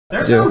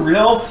There's a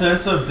real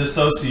sense of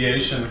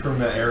dissociation from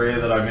the area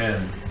that I'm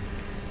in.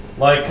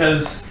 Like,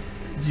 cause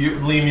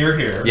Liam, you're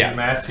here, and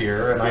Matt's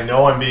here, and I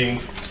know I'm being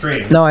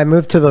streamed. No, I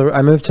moved to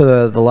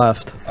the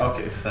left.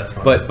 Okay, that's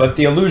fine. But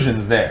the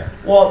illusion's there.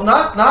 Well,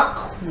 not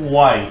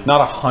quite.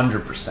 Not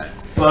 100%.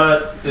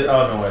 But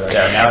oh no wait.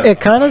 Yeah, now it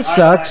kind of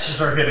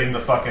sucks. Are hitting the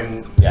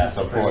fucking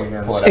so pull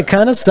it It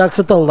kind of sucks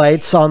that the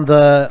lights on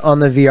the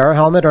VR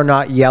helmet are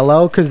not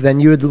yellow, because then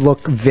you would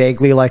look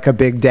vaguely like a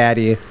Big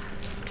Daddy.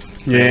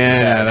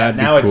 Yeah, that'd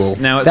be cool.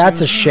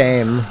 That's a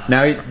shame.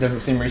 Now does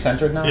it seem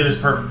recentered now? It is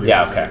perfectly.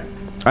 Yeah. Okay.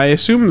 I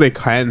assume they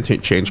can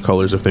change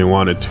colors if they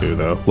wanted to,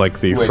 though. Like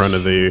the front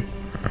of the.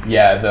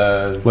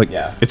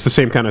 Yeah, it's the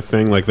same kind of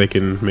thing. Like they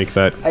can make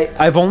that.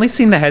 I've only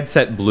seen the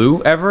headset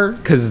blue ever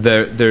because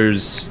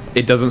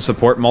it doesn't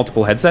support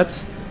multiple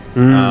headsets.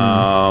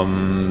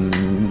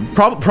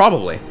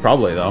 Probably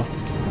though.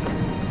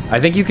 I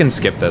think you can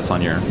skip this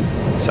on your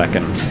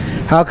second.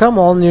 How come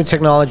all new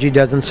technology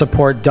doesn't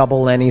support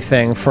double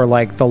anything for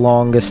like the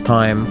longest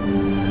time?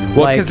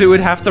 Well, because it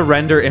would have to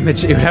render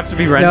image. It would have to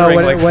be rendering.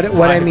 No,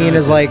 what I mean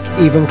is like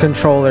even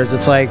controllers.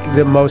 It's like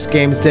most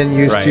games didn't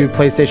use two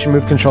PlayStation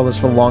Move controllers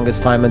for the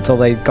longest time until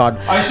they got.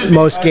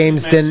 Most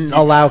games didn't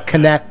allow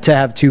Kinect to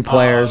have two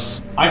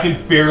players. I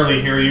can barely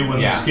hear you when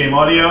this game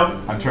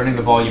audio. I'm turning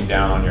the volume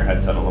down on your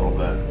headset a little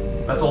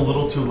bit. That's a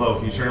little too low.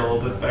 Can you turn it a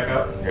little bit back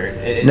up?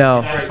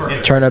 No,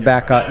 turn it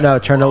back up. No,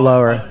 turn it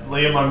lower.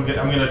 Liam, I'm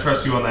gonna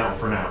trust you on that one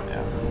for now.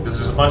 Yeah. Because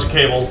there's a bunch of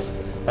cables.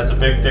 That's a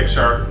big dick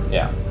shark.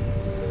 Yeah.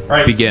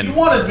 Right, Begin. So you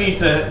wanted me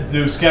to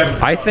do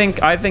Scavenger. I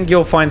think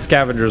you'll find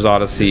Scavenger's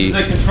Odyssey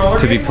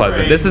to be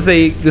pleasant. This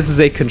is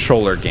a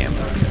controller game.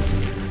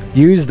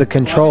 Use the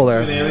controller.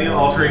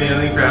 Altering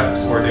alien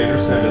graphics for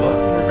dangerous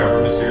nebula.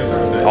 Recover mysterious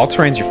everything. All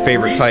terrain's your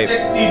favorite type.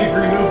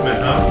 360-degree movement,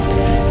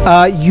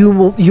 huh?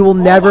 You will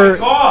never. Oh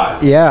my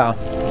god! Yeah.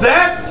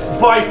 That's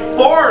by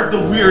far the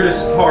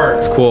weirdest part.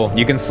 It's cool.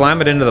 You can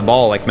slam it into the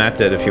ball like Matt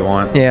did if you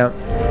want. Yeah.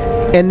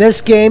 In this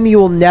game, you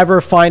will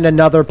never find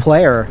another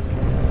player.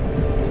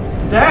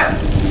 That.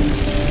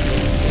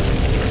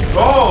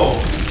 Oh,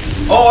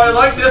 I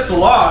like this a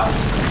lot.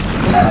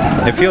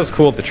 It feels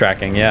cool, the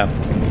tracking, yeah.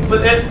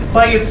 But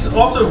it's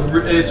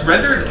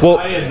rendered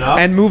high enough.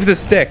 And move the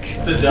stick.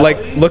 Fidelity?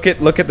 Like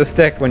look at the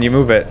stick when you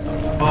move it.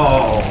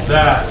 Oh,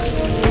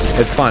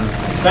 it's fun.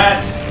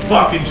 That's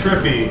fucking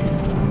trippy.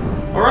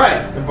 All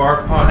right,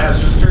 embark upon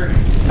hazardous journey.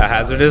 A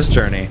hazardous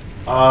journey.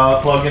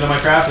 Plug into my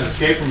craft and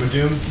escape from a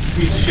doomed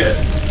piece of shit.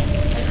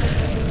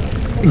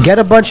 Get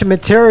a bunch of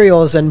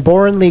materials and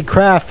boringly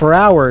craft for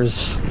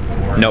hours.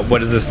 No,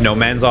 what is this? No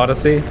Man's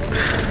Odyssey?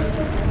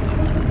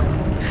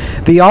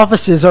 The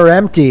offices are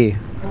empty.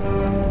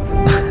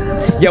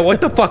 Yeah, what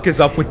the fuck is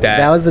up with that?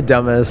 That was the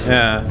dumbest.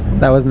 Yeah.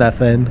 That was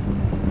nothing.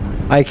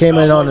 I came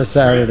in on a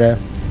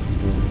Saturday.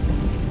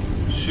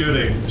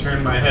 Shooting.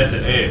 Turn my head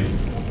to aim.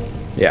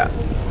 Yeah.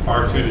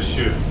 R2 to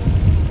shoot.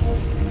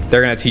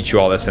 They're gonna teach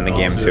you all this in the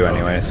game too,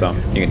 anyway. So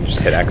you can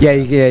just hit X. Yeah,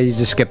 you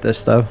just skip this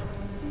stuff.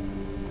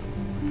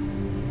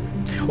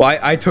 Well,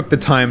 I took the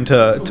time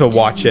to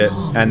watch it,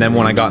 and then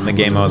when I got in the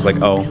game, I was like,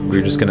 oh,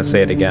 we're just gonna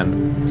say it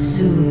again.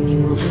 Soon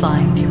you will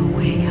find your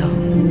way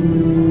home.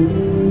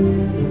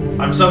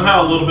 I'm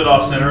somehow a little bit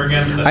off center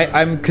again.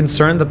 I'm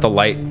concerned that the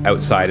light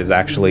outside is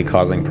actually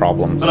causing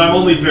problems. But I'm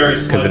only very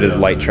because it is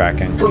light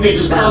tracking.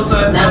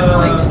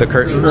 The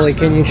curtains. Willie,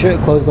 can you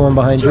close the one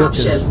behind you?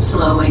 Dropship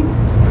slowing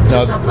to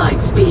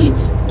sublight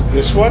speeds.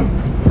 This one?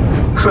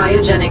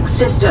 Cryogenic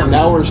systems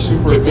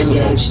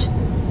disengaged.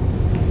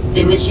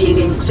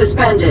 Initiating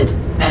suspended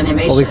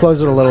animation. Well, we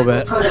closed it a little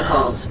bit.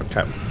 Protocols.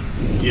 Okay.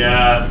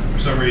 Yeah, for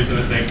some reason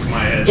it thinks in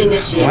my head.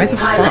 Initiate Why the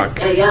pilot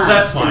fuck? AI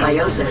That's fine.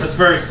 symbiosis. That's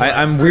very simple.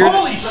 I'm weird.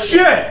 Holy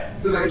shit!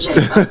 Merging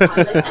of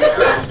pilot and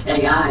craft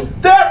AI.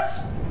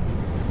 That's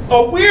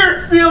a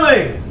weird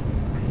feeling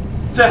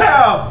to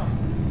have,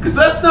 because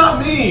that's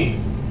not me.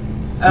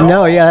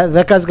 No, yeah,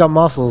 that guy's got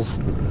muscles.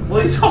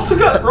 Well, he's also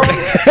got wrong.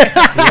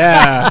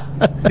 Yeah.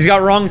 He's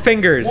got wrong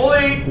fingers.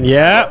 Wally,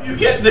 yeah. You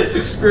get this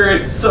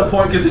experience at some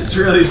point because it's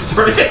really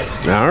starting.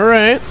 All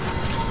right.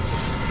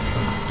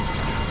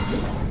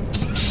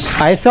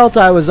 I felt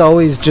I was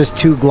always just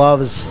two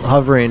gloves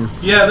hovering.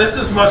 Yeah, this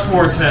is much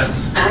more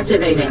intense.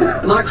 Activating.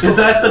 Mark Is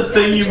that the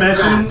thing you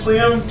mentioned,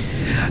 Liam?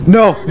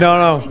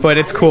 No, but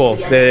it's cool.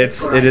 It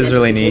is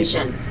really neat.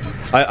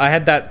 I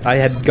had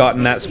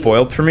gotten that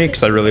spoiled for me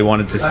because I really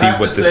wanted to see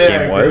what this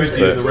game was.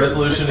 But the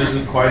resolution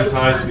isn't quite as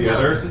high as the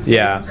others.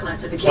 Yeah.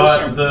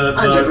 But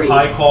the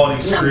high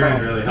quality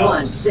screen really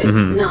helps.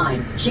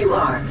 169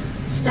 QR.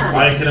 Status.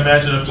 I can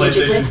imagine a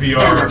PlayStation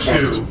VR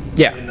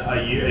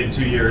 2 in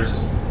 2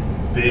 years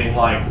being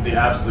like the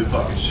absolute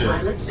fucking shit.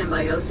 Pilot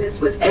symbiosis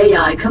with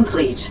AI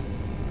complete.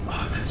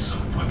 Oh, that's so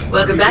fucking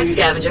Welcome back, creepy.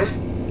 Scavenger.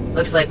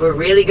 Looks like we're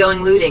really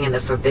going looting in the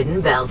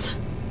Forbidden Belt.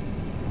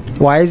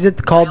 Why is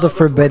it called the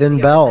Forbidden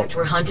Belt?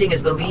 We're hunting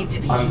is believed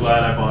to be. I'm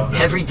glad I bought this.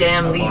 Every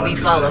damn lead we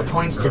follow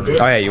points to this.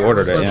 Oh yeah, you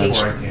ordered it.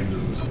 Location.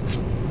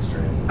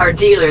 Yeah. Our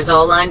dealers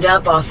all lined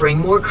up, offering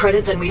more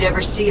credit than we'd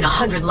ever see in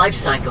 100 life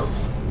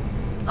cycles.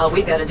 All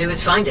we gotta do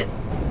is find it.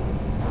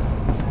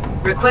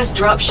 Request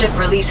dropship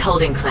release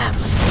holding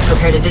clamps.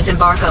 Prepare to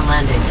disembark on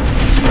landing.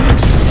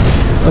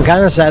 I'm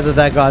kind of sad that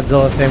that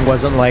Godzilla thing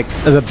wasn't like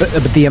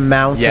the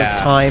amount of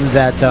time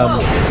that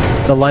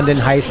the London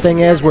heist thing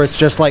is, where it's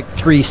just like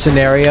 3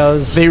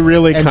 scenarios. They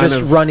really and kind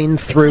just of running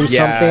through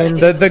something.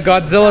 The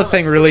Godzilla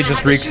thing really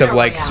just reeks of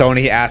like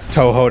Sony asked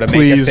Toho to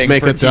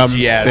make a dumb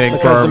TGS. thing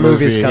Because for our the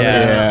movie's movie. coming out.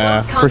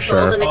 Yeah, for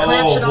sure.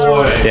 Oh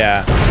boy.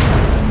 Yeah.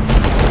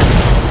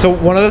 So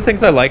one of the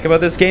things I like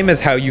about this game is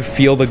how you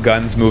feel the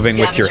guns moving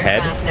with your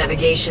head.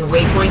 Navigation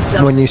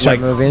waypoint When you start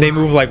Like, moving, they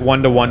move like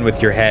 1-to-1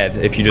 with your head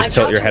if you just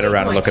tilt your head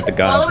around and look at the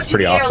guns. It's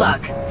pretty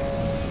awesome.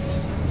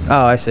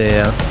 oh, I see.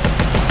 Yeah.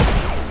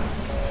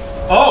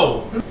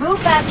 Oh! Move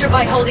faster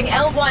by holding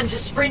L1 to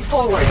sprint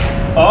forwards.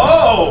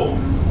 Oh!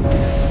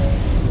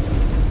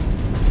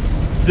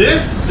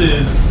 This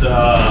is,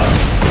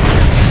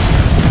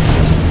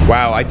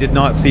 Wow, I did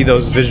not see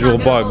those visual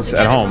bugs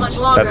at home.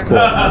 That's cool.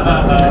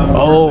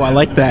 Oh, I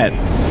like that.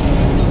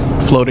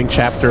 Floating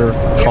chapter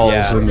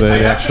calls in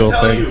the actual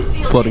thing.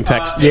 Floating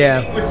text.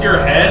 Yeah. With your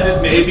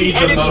head, maybe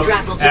the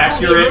most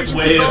accurate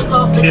way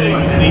of hitting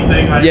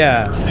anything I've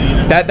ever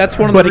seen. That's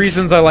one of the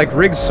reasons I like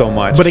rigs so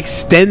much. But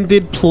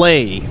extended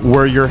play,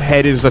 where your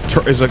head is the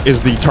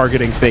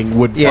targeting thing,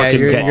 would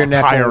fucking get your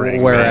neck tiring.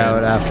 will wear man.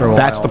 out after a while.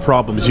 That's the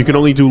problem. Is you can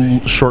only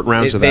do short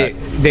rounds of that.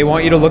 They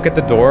want you to look at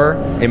the door.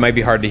 It might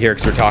be hard to hear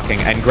because you're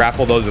talking, and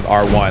grapple those with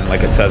R1,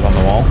 like it says on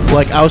the wall.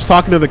 Like I was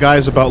talking to the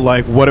guys about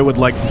like what it would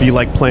be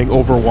like playing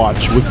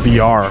Overwatch with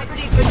VR,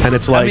 and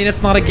it's like, I mean,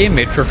 it's not a game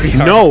made for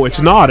VR. no,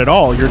 it's not at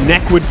all. Your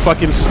neck would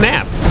fucking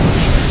snap,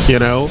 you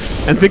know.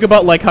 And think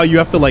about like how you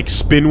have to like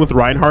spin with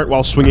Reinhardt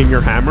while swinging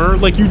your hammer.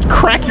 Like you'd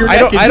crack your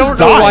neck. I don't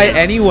know why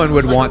anyone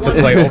would want to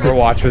play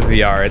Overwatch with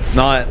VR. It's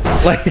not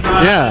like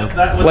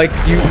like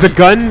the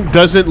gun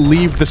doesn't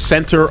leave the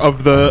center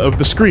of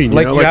the screen.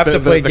 You know? You have to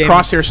play the games,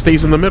 crosshair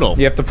stays in the middle.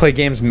 You have to play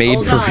games made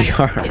for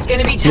VR. It's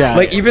gonna be time.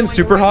 Like even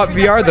Super Hot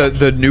VR,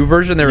 the new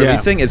version they're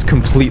releasing is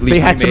completely.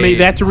 They had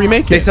to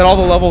remake it. They said all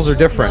the levels are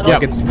different.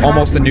 Like it's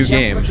almost a new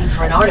game.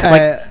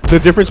 Like the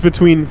difference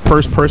between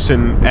first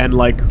person and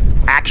like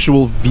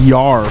actual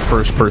VR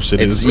first person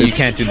is you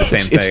can't do the same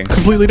thing. It's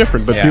completely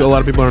different, but a lot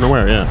of people aren't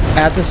aware. Yeah,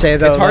 I have to say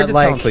though, it's hard that, to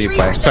like, tell until you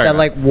play. Sorry, that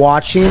like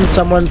watching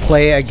someone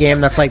play a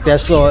game that's like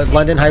this. So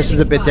London Heist is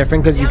a bit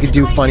different because you could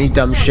do funny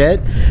dumb shit,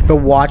 but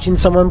watching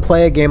someone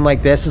play a game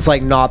like this is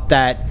like not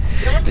that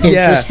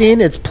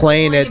interesting. It's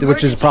playing it,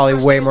 which is probably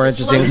way more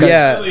interesting.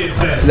 Yeah,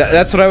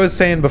 that's what I was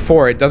saying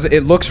before. It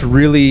looks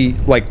really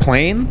like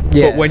plain,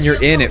 but when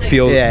you're in, it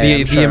feels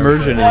the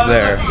immersion is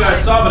there. You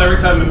guys saw, but every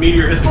time a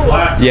meteor hits the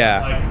glass,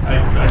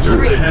 I threw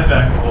my head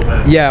back a little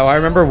bit. Yeah, well, I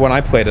remember when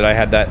I played it, I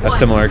had a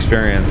similar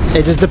experience.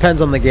 It just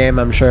depends on the game,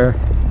 I'm sure.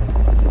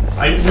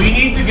 We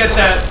need to get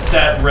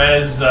that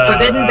res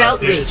Forbidden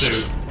Belt reached.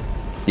 suit.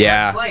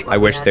 Yeah, I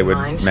wish they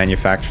would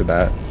manufacture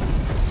that.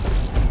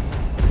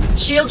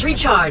 Shields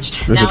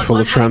recharged. Is it full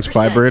of trans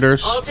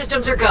vibrators? All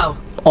systems are go.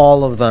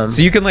 All of them.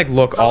 So you can like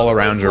look all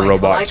around your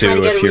robot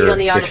too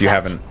if you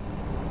haven't.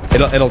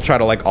 It'll try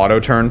to like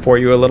auto turn for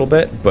you a little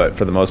bit, but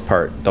for the most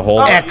part, the whole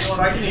robot's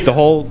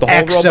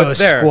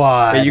there.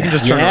 Yeah, you can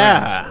just turn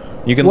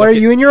around. You can. What are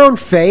you in your own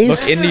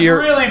face? Look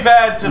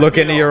into look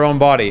into your own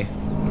body.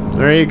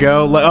 There you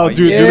go. Oh,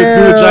 do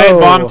the giant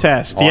bomb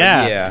test.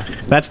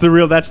 That's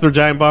the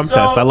giant bomb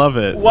test. I love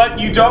it. What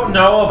you don't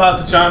know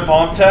about the giant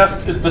bomb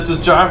test is that the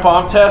giant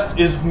bomb test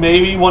is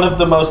maybe one of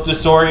the most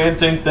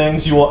disorienting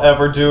things you will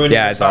ever do in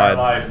your entire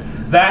life.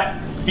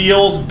 That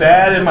feels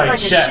bad in my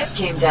chest. Looks like a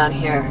ship came down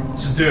here.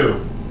 To do.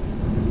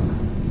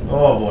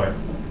 Oh boy.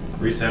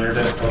 Recentered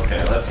it.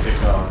 Okay, let's get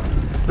going.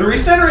 The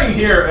recentering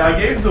here, I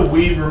gave the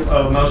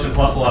Wii Motion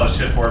Plus a lot of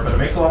shit for it, but it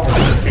makes a lot more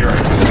sense here.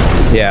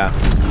 Yeah.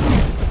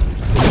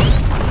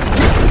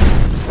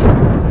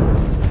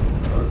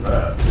 What is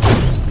that?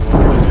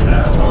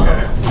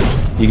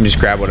 Okay. You can just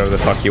grab whatever the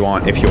fuck you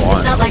want if you want.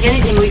 It's not like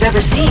anything we've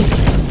ever seen.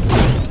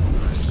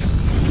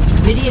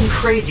 Midian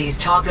crazies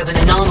talk of an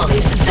anomaly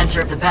at the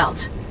center of the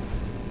belt.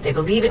 They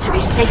believe it to be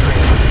sacred.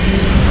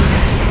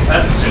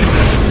 That's a change.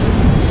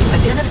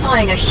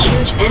 Identifying a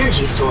huge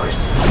energy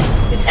source.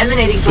 It's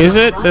emanating from Is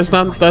it? That's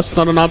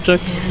not an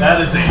object? That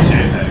is a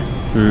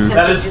JPEG.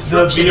 That is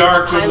the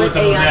VR equivalent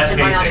of a net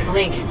painting.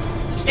 Link.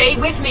 Stay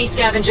with me,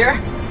 Scavenger.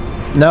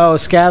 No,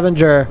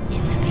 Scavenger.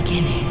 In the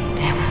beginning,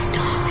 there was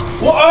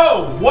darkness.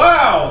 Whoa!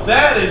 Wow!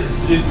 That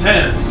is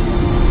intense.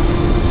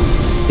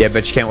 Yeah,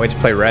 but you can't wait to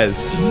play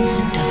Rez. In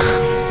the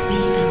darkness, we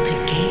built a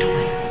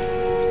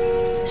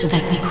gateway so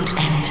that we could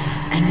enter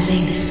and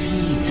lay the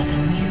seeds of a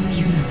new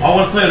universe. I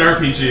want to play an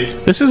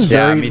RPG. This is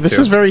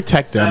very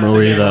tech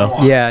demo-y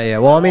though. Yeah.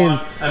 Well, I mean,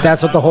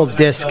 that's what the whole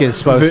disc is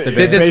supposed to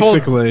be.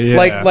 Basically,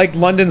 like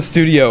London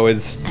Studio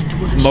is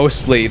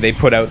mostly they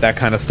put out that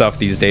kind of stuff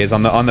these days.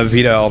 On the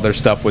Vita, all their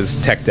stuff was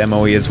tech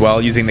demo-y as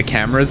well, using the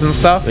cameras and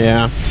stuff.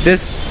 Yeah.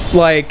 This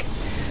like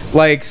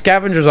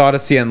Scavenger's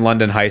Odyssey and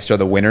London Heist are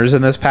the winners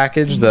in this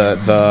package.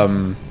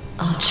 The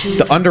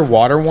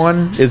underwater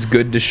one is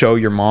good to show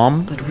your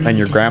mom and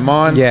your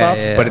grandma and stuff,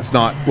 but it's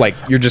not like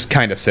you're just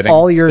kind of sitting.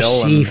 All your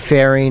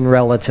seafaring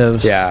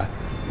relatives. Yeah.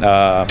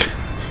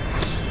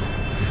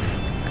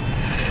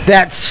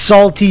 That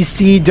salty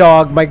sea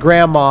dog, my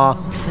grandma.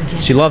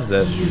 She loves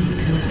it.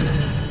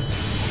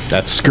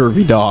 That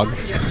scurvy dog.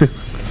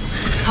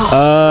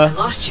 I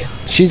lost you.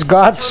 She's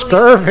got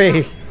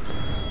scurvy.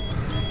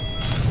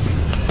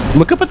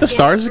 Look up at the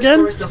stars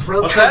again. What's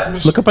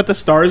that? Look up at the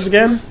stars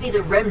again. Must be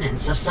the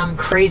remnants of some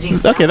crazy.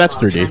 Okay, that's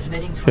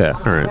 3D. Yeah,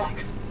 all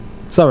right.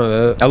 Some of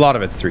it. A lot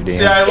of it's 3D.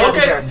 See, I look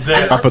at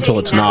this. Up until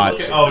it's not.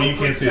 Oh, you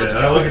can't see that.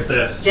 I look at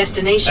this.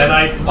 Destination.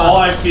 And all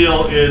I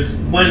feel is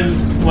when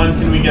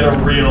can we get a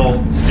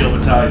real Steel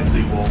Battalion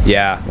sequel?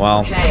 Yeah,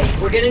 well. Okay,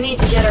 we're gonna need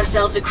to get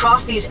ourselves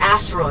across these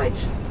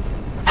asteroids.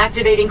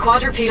 Activating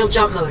quadrupedal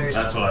jump motors.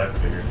 That's what I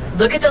figured.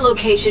 Look at the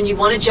location you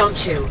want to jump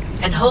to,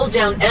 and hold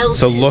down L2.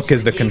 So look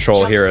is the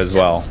control here as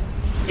well.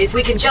 If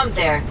we can jump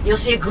there, you'll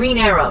see a green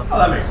arrow. Oh,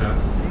 that makes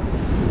sense.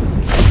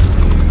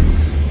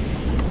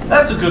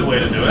 That's a good way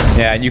to do it.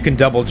 Yeah, and you can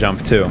double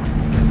jump too.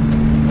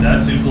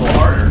 That seems a little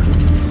harder.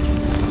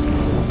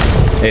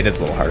 It is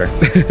a little harder.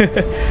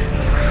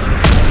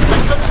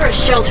 Let's look for a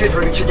sheltered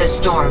route through this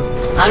storm.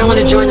 I don't want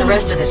to join the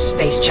rest of this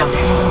space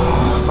jumping.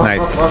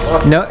 Nice.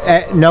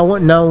 No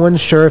one's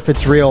sure if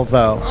it's real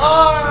though.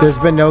 There's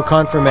been no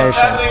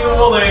confirmation.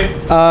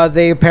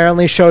 They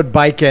apparently showed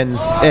biking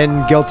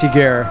in Guilty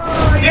Gear.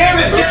 Damn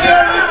it! Get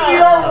out of the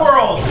VR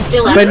world! It's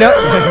still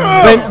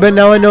But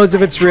no one knows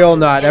if it's real or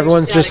not.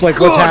 Everyone's just like,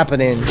 what's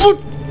happening?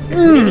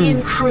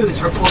 Indian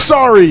crews report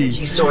Sorry.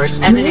 Source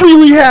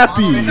Really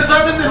happy. Because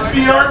I'm in this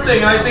VR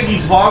thing and I think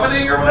he's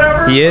vomiting or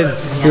whatever. He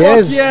is. He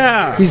is.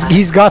 Yeah.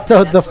 He's got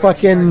the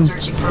fucking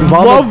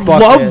Love vomit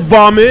bucket.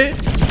 vomit.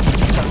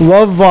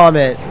 Love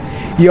vomit.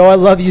 Yo, I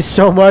love you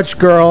so much,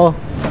 girl.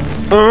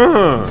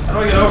 How do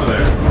I get over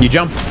there? You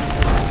jump.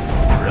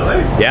 Really?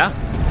 Yeah.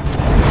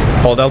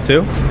 Hold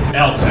L2.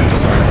 L2,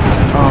 sorry.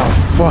 Oh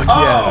fuck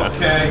yeah. Oh,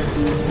 okay.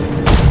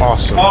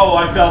 Awesome. Oh,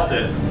 I felt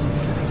it.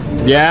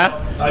 Yeah.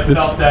 I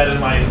felt that in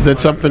my... Did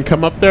something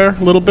come up there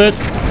a little bit?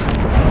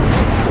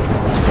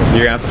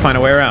 You're gonna have to find a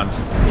way around.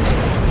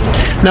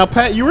 Now,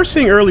 Pat, you were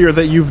saying earlier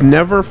that you've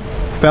never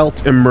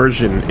felt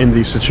immersion in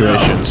these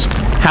situations. No.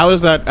 How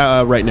is that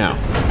right now?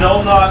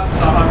 Still not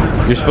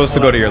 100%. You're supposed to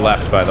go to your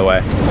left, by the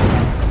way.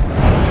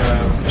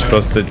 You're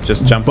supposed to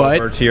just jump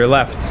over to your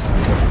left.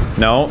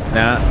 No,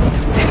 nah.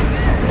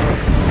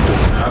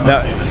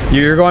 No,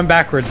 you're going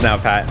backwards now,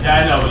 Pat. Yeah,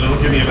 I know, but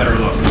it'll give me a better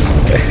look.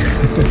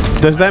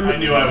 Does that I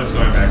knew I was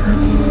going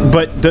backwards.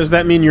 But does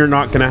that mean you're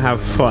not gonna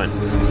have fun?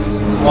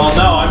 Well,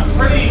 no, I'm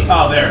pretty...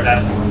 Oh, there,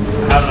 that's...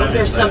 How did I miss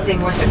There's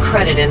something worth a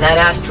credit in that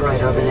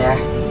asteroid over there.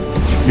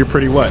 You're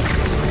pretty what?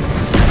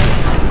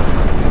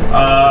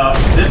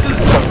 This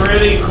is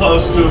pretty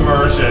close to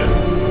immersion.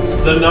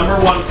 The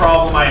 #1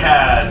 problem I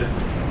had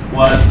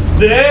was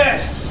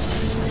this!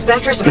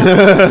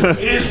 Spectroscope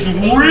is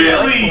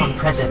really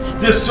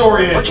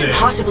disorienting. What could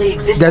possibly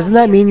exist? Doesn't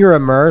that mean you're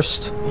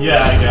immersed?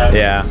 Yeah, I guess.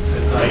 Yeah.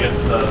 I guess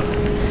it does.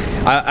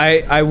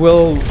 I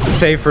will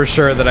say for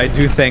sure that I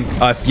do think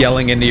us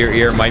yelling into your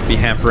ear might be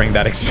hampering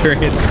that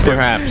experience too.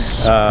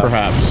 Perhaps.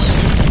 Perhaps.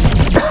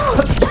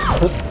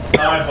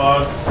 Hi,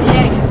 Bugs.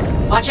 Yay.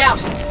 Watch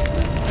out.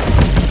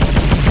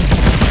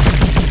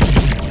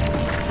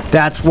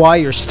 That's why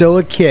you're still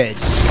a kid.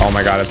 Oh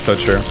my god, it's so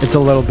true. It's a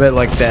little bit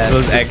like that.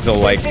 Those eggs will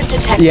like...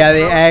 Yeah,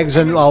 the eggs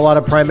and a lot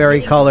of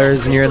primary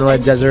colors and you're in a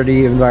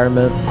deserty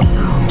environment.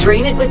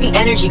 Drain it with the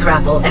energy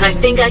grapple, and I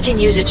think I can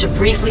use it to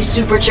briefly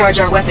supercharge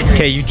our weaponry.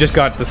 Okay, you just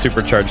got the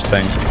supercharged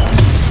thing.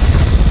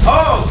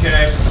 Oh,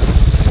 okay.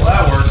 Well,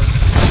 that works.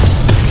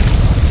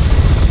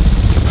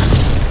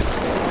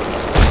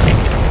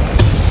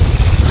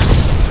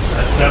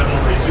 That's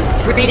definitely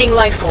super. Repeating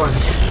life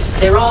forms.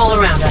 They're all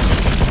around us.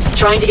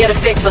 Trying to get a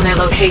fix on their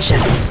location.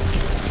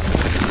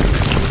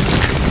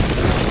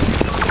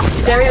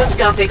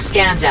 Stereoscopic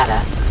scan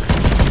data.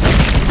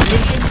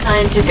 Indian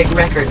scientific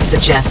records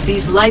suggest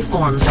these life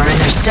forms are in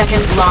their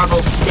second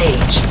larval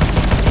stage.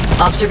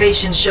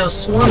 Observations show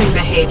swarming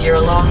behavior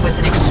along with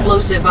an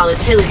explosive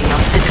volatility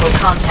on physical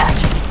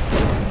contact.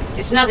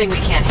 It's nothing we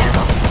can't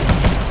handle.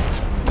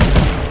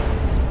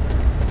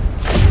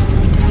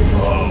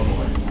 Oh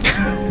boy.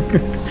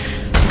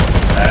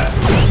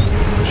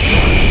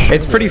 That's...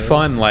 It's pretty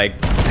fun,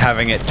 like,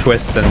 having it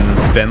twist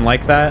and spin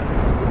like that.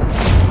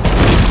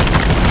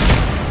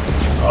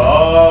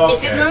 Oh,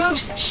 okay. If it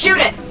moves, shoot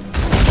it!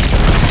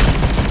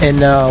 And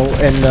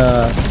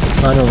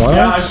Simon what?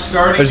 Yeah, I'm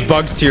starting... There's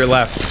bugs to your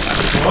left.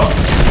 Well,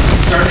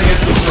 I'm starting at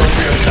some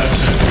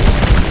proprioception.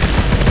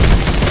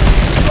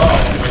 Oh,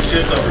 my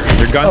shit's over here.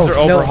 Your guns are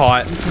over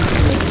hot.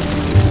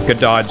 Good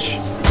dodge.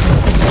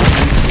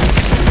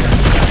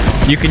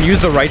 You can use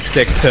the right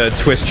stick to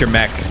twist your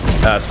mech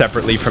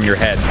separately from your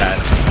head, Pat.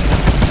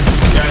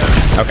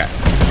 Yeah, okay.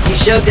 You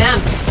showed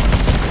them.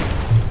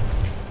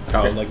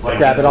 Oh, like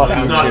grab it off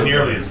It's YouTube. not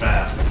nearly as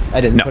fast.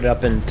 I didn't put it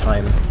up in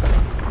time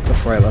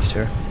before I left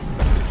here.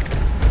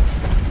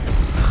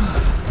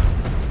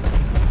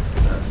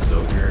 That's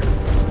so weird.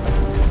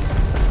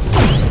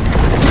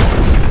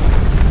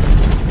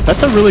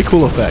 That's a really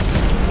cool effect.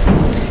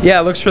 Yeah,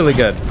 it looks really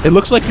good. It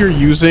looks like you're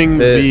using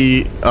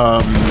the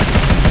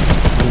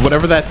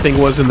whatever that thing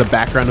was in the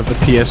background of the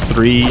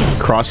PS3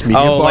 cross media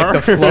bar. like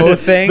the flow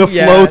thing? The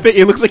flow thing.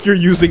 It looks like you're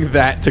using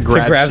that to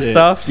grab shit.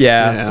 Stuff?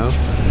 Yeah.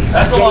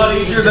 That's a lot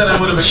easier than I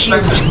would have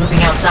expected. Moving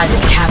outside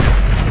this cabin.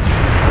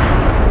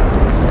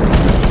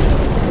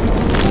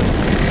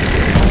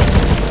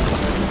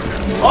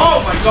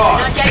 Oh my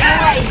god! Not getting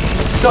away.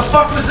 The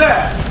fuck was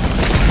that?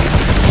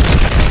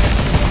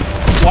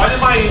 Why did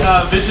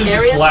my vision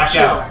just black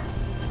out?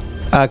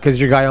 Because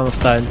your guy almost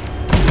died.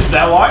 Is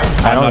that why?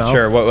 I'm not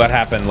sure what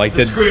happened. Like,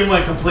 the screen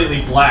went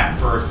completely black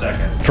for a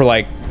second. For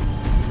like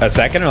a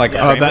second or like a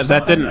frame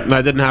that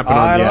didn't happen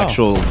on the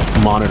actual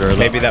monitor.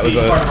 Maybe that was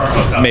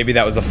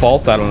a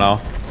fault. I don't know.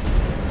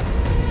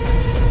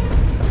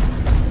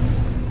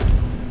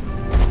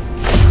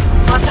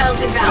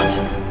 Hostiles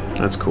inbound.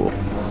 That's cool.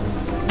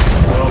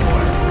 Oh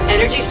boy.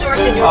 Energy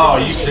source in your Oh, are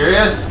vicinity. you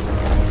serious?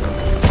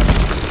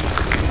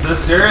 Is this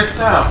serious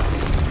now?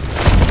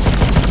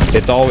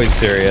 It's always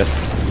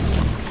serious.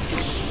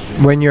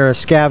 When you're a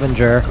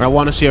scavenger. I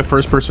want to see a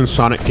first-person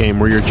Sonic game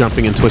where you're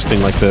jumping and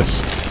twisting like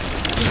this.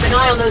 Keep an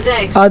eye on those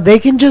eggs. They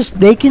can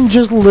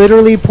just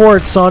literally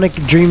port Sonic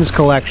Dreams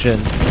Collection.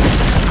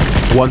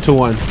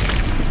 1-to-1.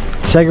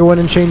 Sega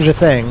wouldn't change a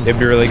thing. It'd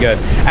be really good.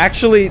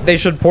 Actually, they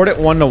should port it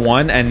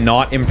 1-to-1 and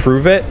not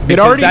improve it,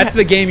 because that's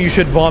the game you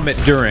should vomit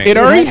during. It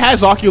already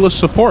has Oculus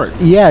support.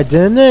 Yeah,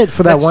 didn't it?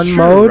 For that one true,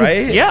 mode?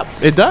 right? Yep,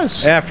 it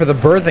does. Yeah, for the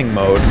birthing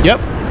mode. Yep.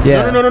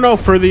 Yeah. No.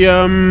 For the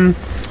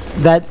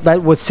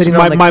That was sitting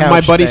on the couch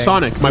my buddy thing.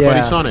 Sonic. My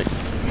buddy Sonic.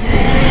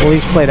 Well,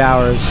 he's played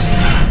hours.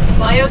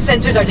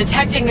 Biosensors are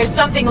detecting there's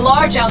something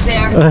large out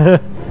there.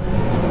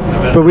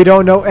 But we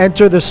don't know.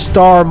 Enter the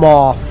Star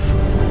Moth.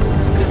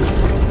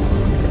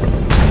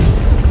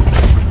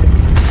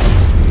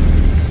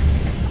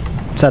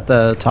 It's at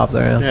the top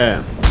there.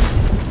 Yeah.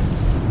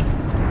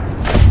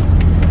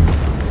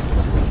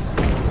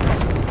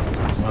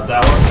 Not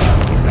that one.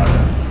 Got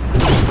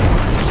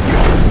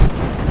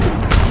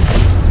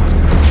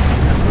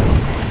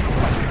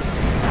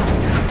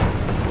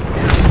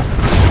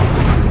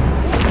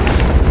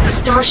The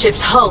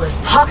starship's hull is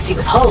epoxy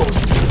with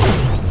holes.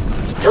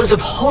 Those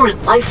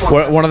abhorrent life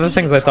forms. One of the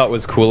things I thought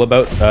was cool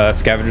about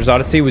Scavenger's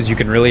Odyssey was you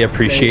can really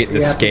appreciate the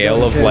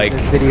scale of like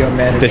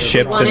the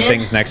ships and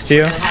things next to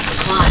you.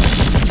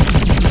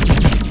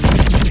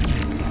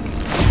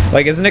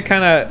 Like, isn't it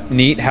kind of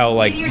neat how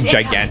like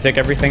gigantic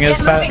everything is,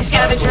 Pat?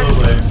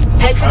 Absolutely.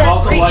 Head for I'm that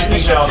also breach in the liking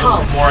ship's how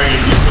hull. the more I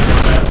get used to it,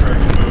 the faster I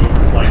can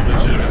move, like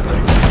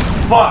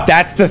legitimately. Fuck.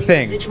 That's the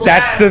thing.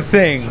 That's the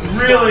thing.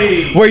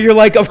 Really? Where you're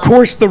like, of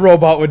course the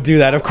robot would do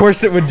that. Of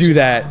course it would do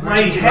that. My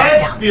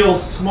head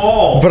feels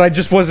small. But I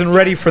just wasn't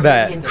ready for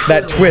that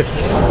twist.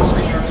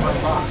 Plans were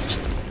lost.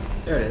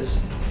 There it is.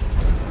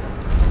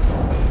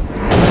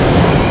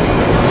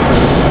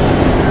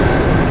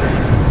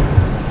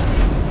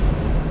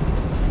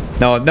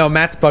 No,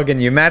 Matt's bugging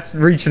you. Matt's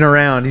reaching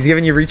around. He's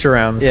giving you reach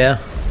arounds. Yeah.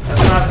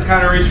 That's not the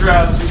kind of reach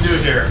routes we do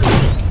here.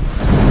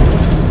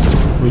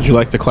 Would you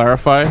like to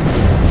clarify?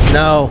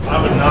 No.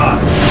 I would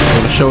not.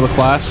 Want to show the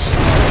class?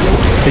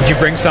 Did you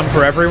bring some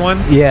for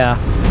everyone? Yeah.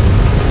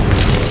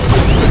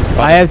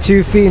 I have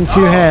 2 feet and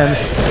 2 hands.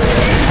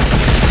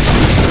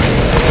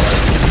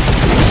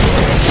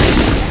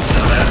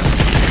 Dumbass.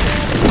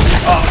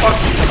 Oh, fuck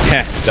you.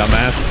 Heh,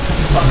 dumbass.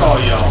 Fuck all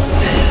y'all.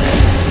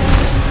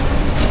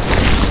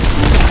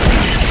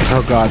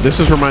 Oh god, this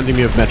is reminding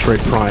me of Metroid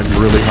Prime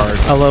really hard.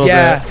 A little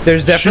Yeah, bit.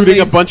 there's definitely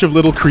Shooting a bunch of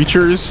little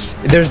creatures,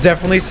 There's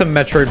definitely some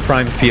Metroid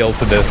Prime feel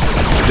to this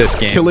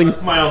game. killing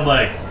That's my own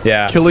leg.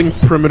 Yeah. killing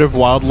primitive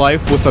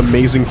wildlife with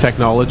amazing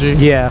technology.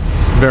 Yeah.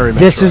 Very Metroid.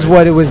 This is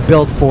what it was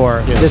built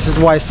for. Yeah. This is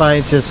why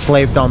scientists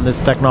slaved on this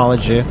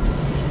technology.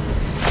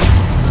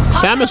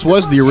 Samus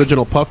was the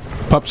original pup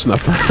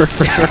snuffer.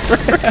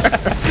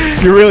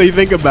 If you really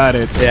think about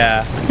it.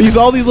 Yeah.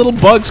 All these little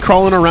bugs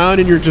crawling around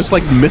and you're just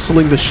like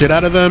missiling the shit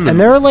out of them. And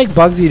there are like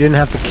bugs you didn't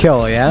have to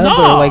kill, yeah? No.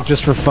 But like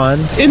just for fun.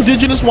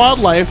 Indigenous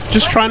wildlife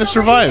just trying to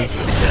survive.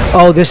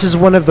 Oh, this is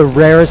one of the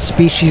rarest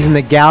species in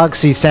the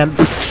galaxy, Sam.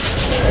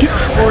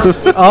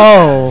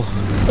 Oh.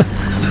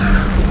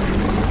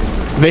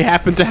 They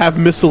happen to have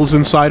missiles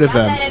inside of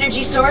Grab them. that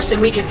energy source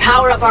and we can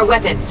power up our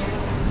weapons.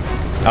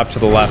 Up to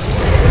the left.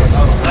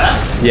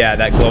 Yeah,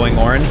 that glowing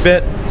orange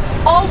bit.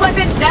 All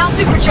weapons now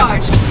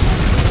supercharged.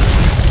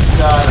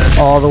 Got it.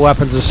 All the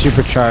weapons are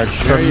supercharged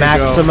for you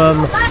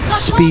maximum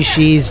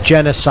species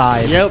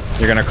genocide. Yep.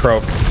 You're gonna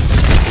croak.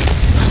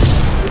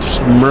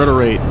 Just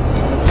murderate.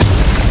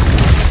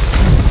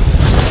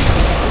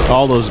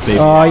 All those babies.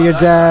 Oh, you're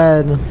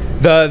dead.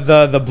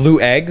 The blue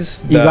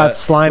eggs. You got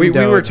slime We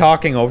were dode.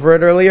 talking over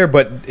it earlier,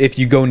 but if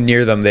you go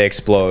near them, they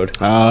explode.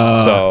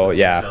 So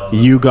yeah,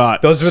 You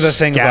got those were the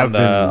things on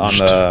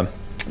scavenged. the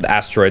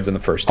asteroids in the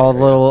first. All the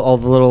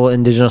little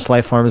indigenous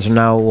life forms are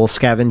now will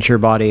scavenge your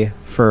body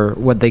for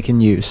what they can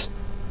use.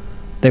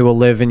 They will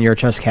live in your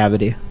chest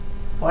cavity.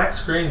 Black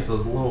screen's a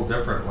little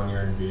different when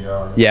you're in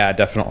VR. Yeah,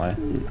 definitely.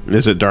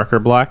 Is it darker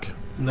black?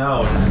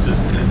 No,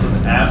 it's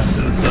an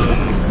absence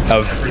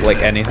of Like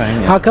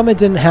anything. Yeah. How come it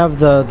didn't have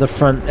the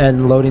front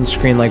end loading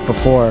screen like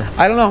before?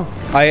 I don't know.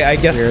 I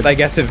guess Weird. I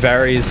guess it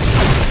varies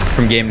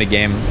from game to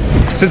game.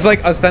 So it's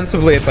like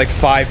ostensibly it's like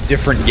 5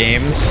 different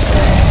games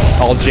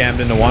all jammed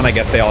into one. I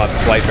guess they all have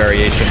slight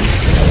variations.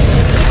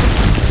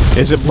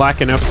 Is it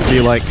black enough to be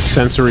like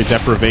sensory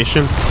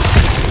deprivation?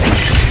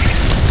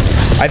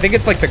 I think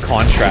it's like the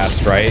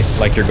contrast, right?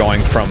 Like you're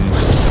going from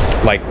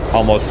like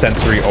almost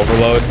sensory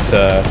overload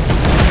to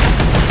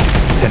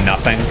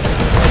nothing.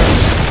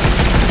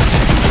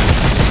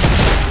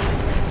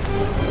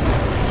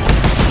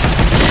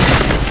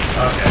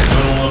 Okay,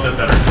 doing a little bit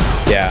better.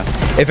 Yeah.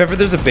 If ever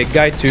there's a big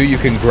guy too, you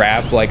can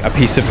grab like a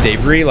piece of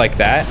debris like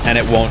that, and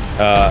it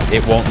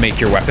won't make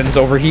your weapons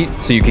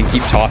overheat, so you can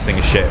keep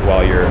tossing shit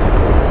while you're.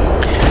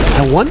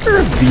 I wonder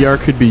if VR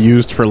could be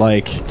used for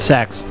like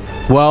sex.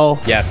 Well,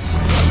 yes.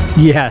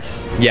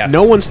 Yes. Yes.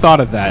 No one's thought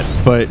of that,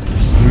 but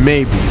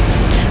maybe.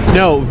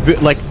 No,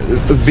 like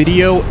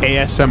video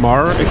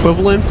ASMR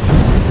equivalent,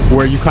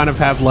 where you kind of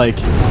have like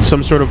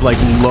some sort of like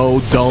low,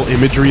 dull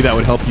imagery that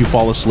would help you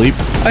fall asleep.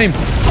 I mean,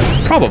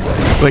 probably.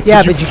 Like,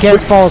 yeah, but you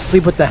can't fall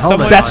asleep with the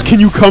helmet on. Can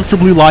you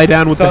comfortably lie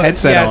down with the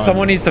headset on? Yeah,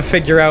 someone needs to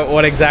figure out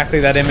what exactly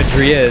that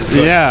imagery is.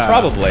 Yeah.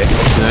 Probably.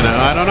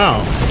 I don't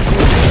know.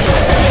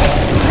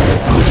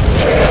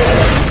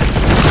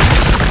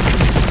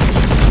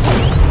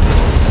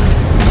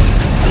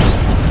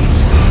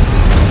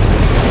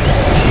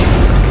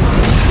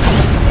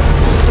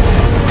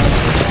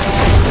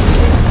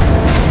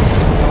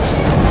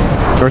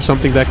 Or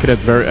something that could at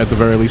the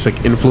very least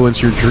like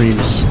influence your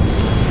dreams.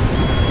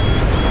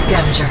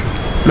 Scavenger.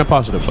 In a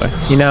positive way.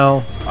 You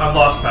know, I've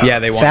lost power. Yeah,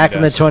 they want back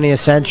in the 20th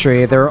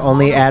century, there were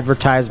only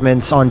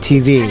advertisements on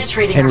TV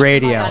and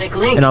radio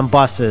and on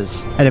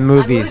buses and in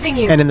movies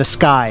and in the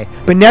sky,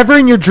 but never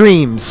in your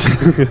dreams.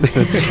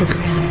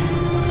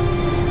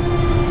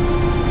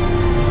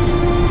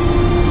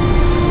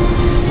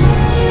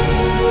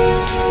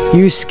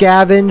 You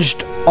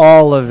scavenged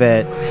all of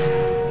it.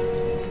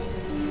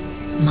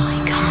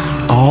 My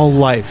kind. All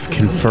life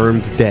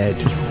confirmed dead.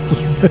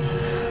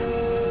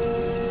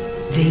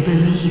 They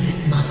believe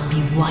it must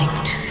be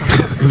wiped from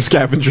The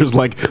scavenger's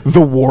like, the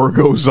war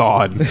goes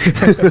on.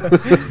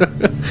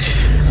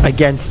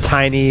 Against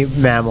tiny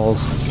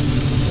mammals.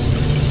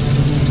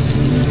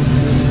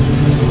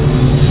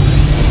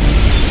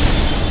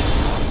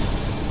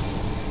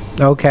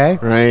 Okay.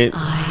 Right.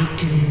 I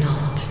do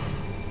not.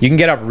 You can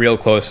get up real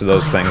close to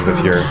those things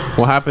if you're.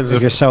 What happens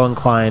if you're so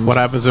inclined? What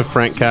happens if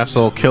Frank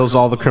Castle kills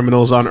all the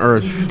criminals on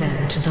Earth?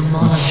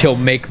 He'll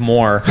make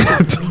more.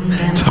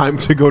 Time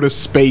to go to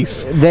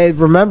space. They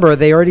remember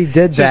they already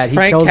did that. He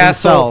Frank killed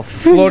Castle himself,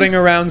 floating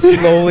around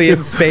slowly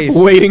in space,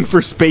 waiting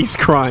for space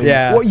crimes.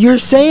 Yeah. Well, you're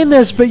saying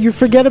this, but you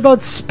forget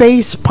about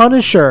Space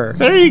Punisher.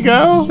 There you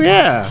go.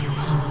 Yeah.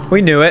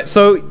 We knew it.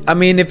 So I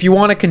mean, if you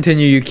want to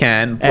continue, you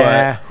can. But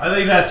I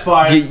think that's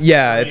fine.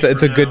 yeah, it's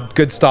a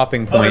good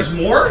stopping point. Oh, there's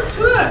more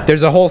to that?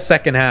 There's a whole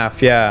second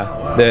half.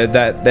 Yeah,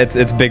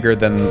 it's bigger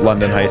than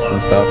London Heist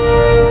and stuff.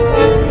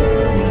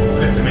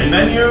 Get to main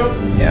menu.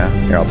 Yeah.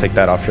 Here, I'll take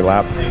that off your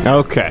lap.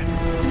 Okay.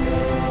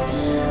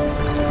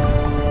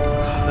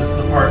 This is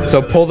the part.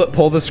 So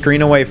pull the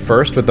screen away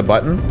first with the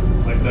button.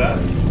 Like that.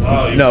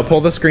 Oh, No,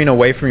 pull the screen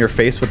away from your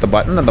face with the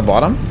button at the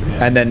bottom,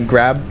 and then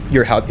grab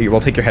your we'll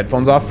take your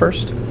headphones off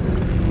first.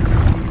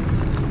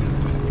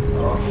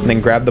 And then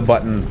grab the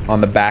button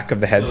on the back of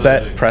the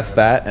headset, press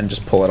that, and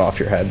just pull it off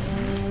your head.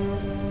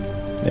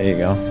 There you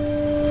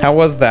go. How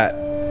was that?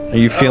 Are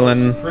you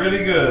feeling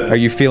pretty good? Are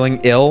you feeling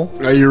ill?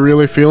 Are you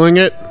really feeling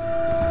it?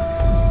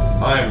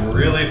 I'm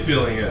really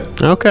feeling it.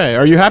 Okay.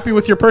 Are you happy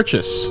with your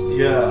purchase?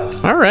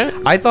 Yeah. All right.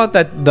 I thought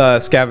that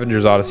the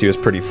Scavenger's Odyssey was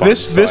pretty fun.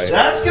 That's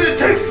gonna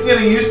take some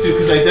getting used to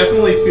because I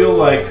definitely feel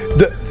like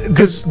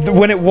because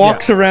when it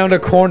walks around a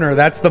corner,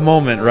 that's the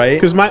moment, right?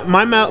 Because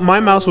my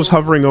mouse was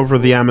hovering over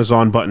the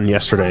Amazon button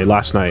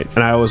last night,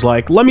 and I was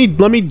like, let me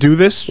do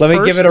this. Let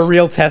me give it a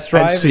real test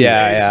drive. See,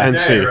 and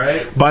see.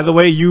 Right? By the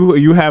way,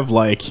 you have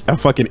like a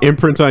fucking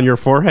imprint on your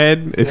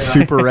forehead. It's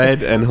super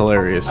red and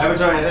hilarious. I have a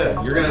giant head.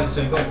 You're gonna have the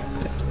same thing.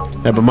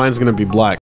 Yeah, but mine's gonna be black.